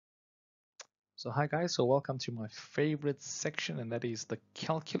So hi guys, so welcome to my favorite section, and that is the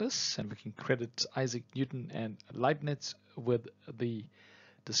calculus, and we can credit Isaac Newton and Leibniz with the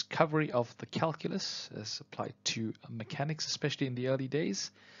discovery of the calculus as applied to mechanics, especially in the early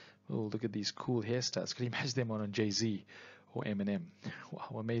days. Oh, look at these cool hairstyles. Can you imagine them on Jay-Z or Eminem?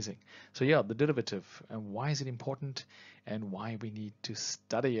 Wow, amazing. So yeah, the derivative, and why is it important and why we need to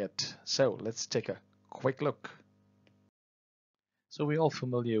study it. So let's take a quick look. So we're all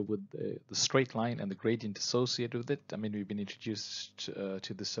familiar with the straight line and the gradient associated with it. I mean, we've been introduced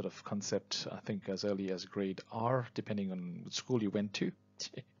to this sort of concept, I think, as early as grade R, depending on what school you went to.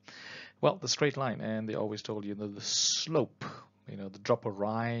 Well, the straight line, and they always told you that the slope, the drop or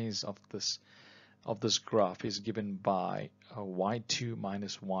rise of this graph is given by y2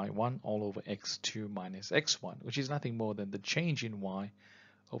 minus y1 all over x2 minus x1, which is nothing more than the change in y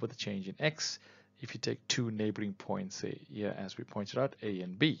over the change in x if you take two neighboring points, say here as we pointed out, A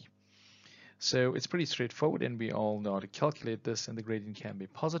and B. So it's pretty straightforward, and we all know how to calculate this, and the gradient can be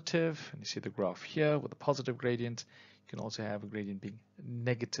positive, and you see the graph here with a positive gradient. You can also have a gradient being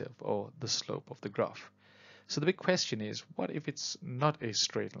negative, or the slope of the graph. So the big question is, what if it's not a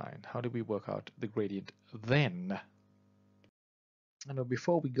straight line? How do we work out the gradient then?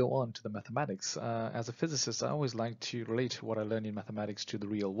 Before we go on to the mathematics, as a physicist, I always like to relate what I learned in mathematics to the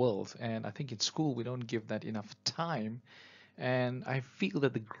real world. And I think in school we don't give that enough time. And I feel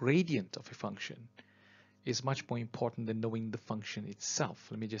that the gradient of a function is much more important than knowing the function itself.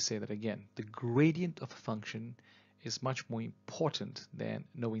 Let me just say that again. The gradient of a function is much more important than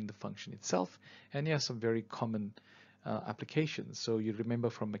knowing the function itself. And there are some very common applications. So you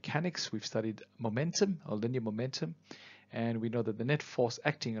remember from mechanics, we've studied momentum or linear momentum. And we know that the net force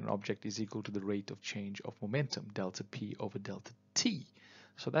acting on an object is equal to the rate of change of momentum, delta P over delta T.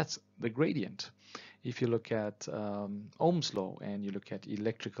 So that's the gradient. If you look at Ohm's law and you look at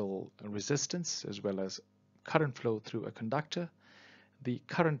electrical resistance as well as current flow through a conductor, the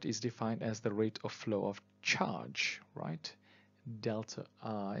current is defined as the rate of flow of charge, right? Delta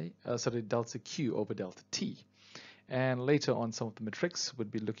Q over delta T. And later on, some of the metrics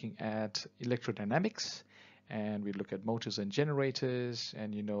would be looking at electrodynamics, and we look at motors and generators,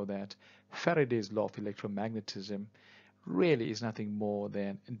 and you know that Faraday's law of electromagnetism really is nothing more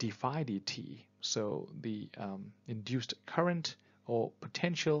than d phi dt. So the induced current or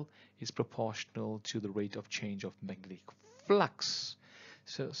potential is proportional to the rate of change of magnetic flux.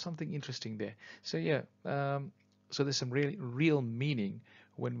 So something interesting there. So yeah, so there's some really real meaning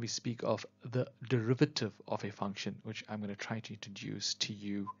when we speak of the derivative of a function, which I'm going to try to introduce to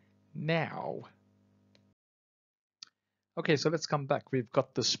you now. Okay, so let's come back. We've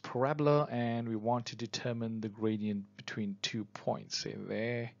got this parabola, and we want to determine the gradient between 2 points. Say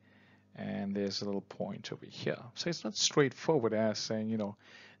there, and there's a little point over here. So it's not straightforward as saying,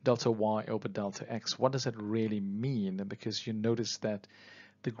 delta y over delta x. What does that really mean? Because you notice that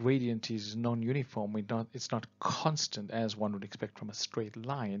the gradient is non-uniform. It's not constant as one would expect from a straight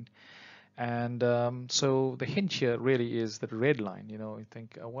line. And so the hint here really is that red line. You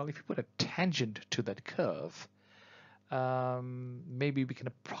think, well, if you put a tangent to that curve, maybe we can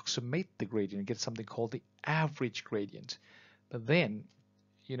approximate the gradient and get something called the average gradient. But then,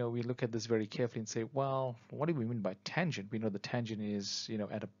 we look at this very carefully and say, well, what do we mean by tangent? We know the tangent is,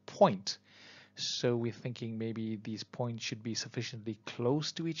 at a point. So we're thinking maybe these points should be sufficiently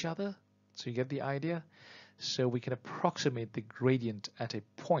close to each other. So you get the idea? So we can approximate the gradient at a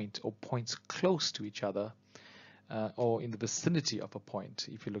point or points close to each other, or in the vicinity of a point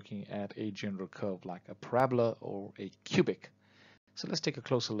if you're looking at a general curve like a parabola or a cubic. So let's take a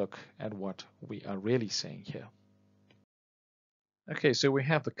closer look at what we are really saying here. Okay, so we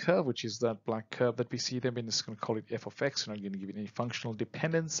have the curve, which is that black curve that we see there. We're just going to call it f of x. We're not going to give it any functional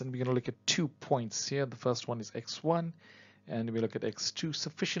dependence. And we're going to look at 2 points here. The first one is x1, and we look at x2,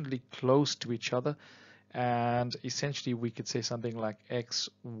 sufficiently close to each other. And essentially, we could say something like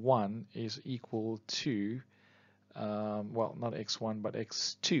x1 is equal to, well, not x1, but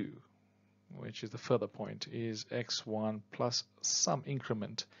x2, which is the further point, is x1 plus some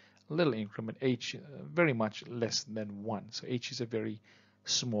increment, little increment h, very much less than 1. So h is a very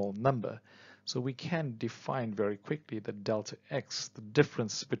small number. So we can define very quickly that delta x, the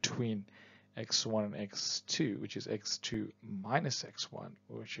difference between x1 and x2, which is x2 minus x1,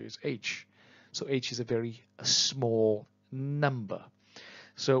 which is h. So h is a very small number.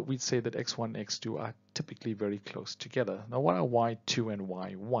 So we'd say that x1 and x2 are typically very close together. Now, what are y2 and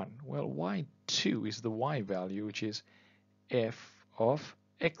y1? Well, y2 is the y value, which is f of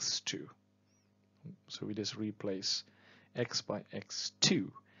x2. So we just replace x by x2.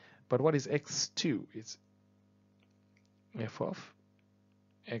 But what is x2? It's f of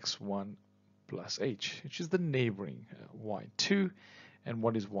x1 plus h, which is the neighboring y2. And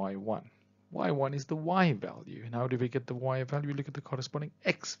what is y1? Y1 is the y value. And how do we get the y value? We look at the corresponding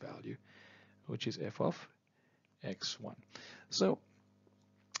x value, which is f of x1. So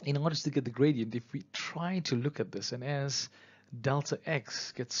in order to get the gradient, if we try to look at this, and as delta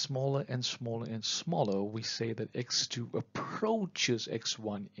x gets smaller and smaller and smaller, we say that x2 approaches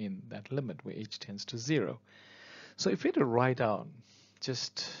x1 in that limit where h tends to 0. So if we had to write down,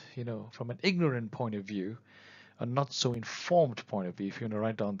 just from an ignorant point of view, a not so informed point of view, if you want to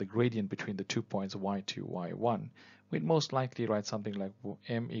write down the gradient between the 2 points y2, y1, we'd most likely write something like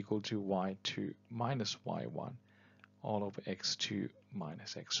m equal to y2 minus y1 all over x2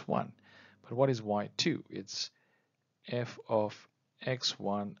 minus x1. But what is y2? It's f of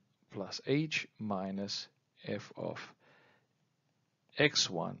x1 plus h minus f of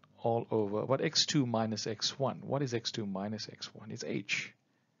x1 all over, what, x2 minus x1. What is x2 minus x1? It's h.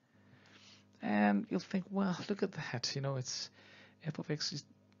 And you'll think, well, look at that, it's f of x is,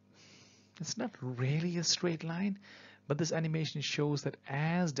 it's not really a straight line, but this animation shows that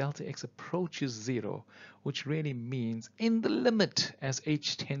as delta x approaches 0, which really means in the limit as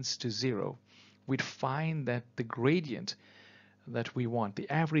h tends to 0, we'd find that the gradient that we want, the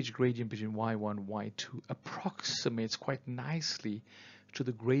average gradient between y1 and y2, approximates quite nicely to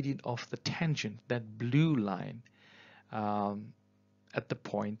the gradient of the tangent, that blue line, at the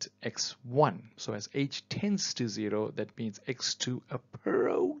point x1. So as h tends to 0, that means x2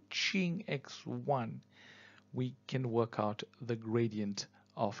 approaching x1, we can work out the gradient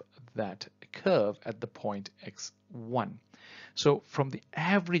of that curve at the point x1. So from the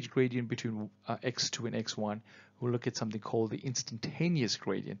average gradient between x2 and x1, we'll look at something called the instantaneous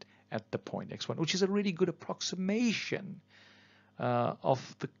gradient at the point x1, which is a really good approximation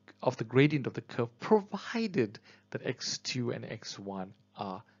of the gradient of the curve, provided that x2 and x1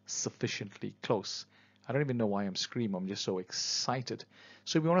 are sufficiently close. I don't even know why I'm screaming. I'm just so excited.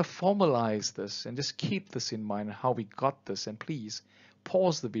 So we want to formalize this and just keep this in mind, how we got this. And please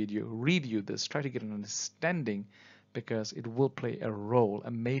pause the video, review this, try to get an understanding, because it will play a role,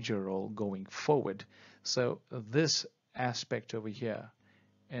 a major role going forward. So this aspect over here,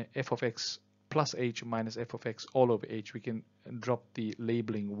 f of x plus h minus f of x all over h, we can drop the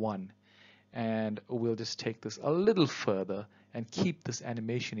labeling 1. And we'll just take this a little further and keep this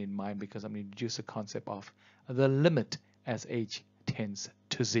animation in mind, because I'm going to introduce a concept of the limit as h tends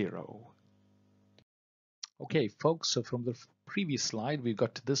to 0. Okay, folks, so from the previous slide, we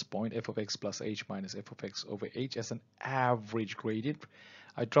got to this point, f of x plus h minus f of x over h as an average gradient.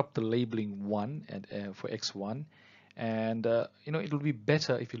 I dropped the labeling 1 for x1. And, it'll be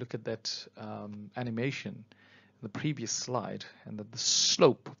better if you look at that animation, the previous slide, and the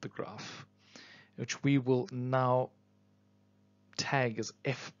slope of the graph, which we will now tag as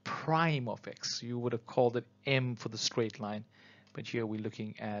f prime of x. You would have called it m for the straight line, but here we're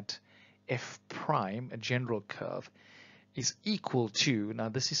looking at f prime, a general curve, is equal to, now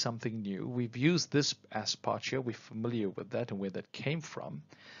this is something new, we've used this as part here, we're familiar with that and where that came from,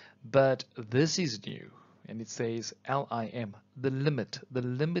 but this is new, and it says lim, the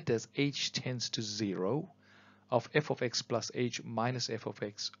limit as h tends to 0 of f of x plus h minus f of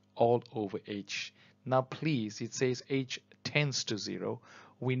x all over h. Now please, it says h tends to 0.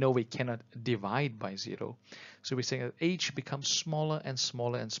 We know we cannot divide by 0. So we're saying that h becomes smaller and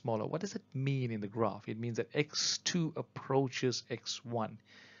smaller and smaller. What does it mean in the graph? It means that x2 approaches x1.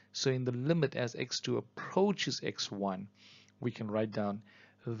 So in the limit as x2 approaches x1, we can write down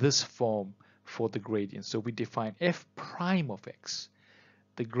this form for the gradient. So we define f prime of x.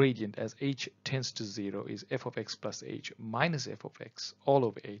 The gradient as h tends to 0 is f of x plus h minus f of x all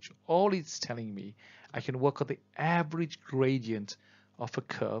over h. All it's telling me, I can work out the average gradient of a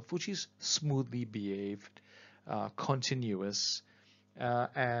curve which is smoothly behaved, continuous,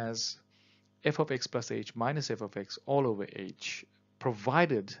 as f of x plus h minus f of x all over h,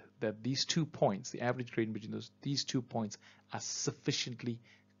 provided that these 2 points, the average gradient between these 2 points, are sufficiently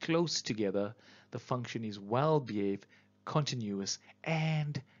close together. The function is well behaved, continuous,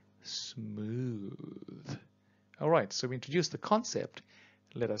 and smooth. All right, so we introduced the concept.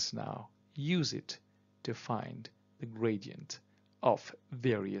 Let us now use it to find the gradient of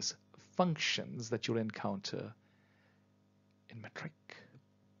various functions that you'll encounter in metric.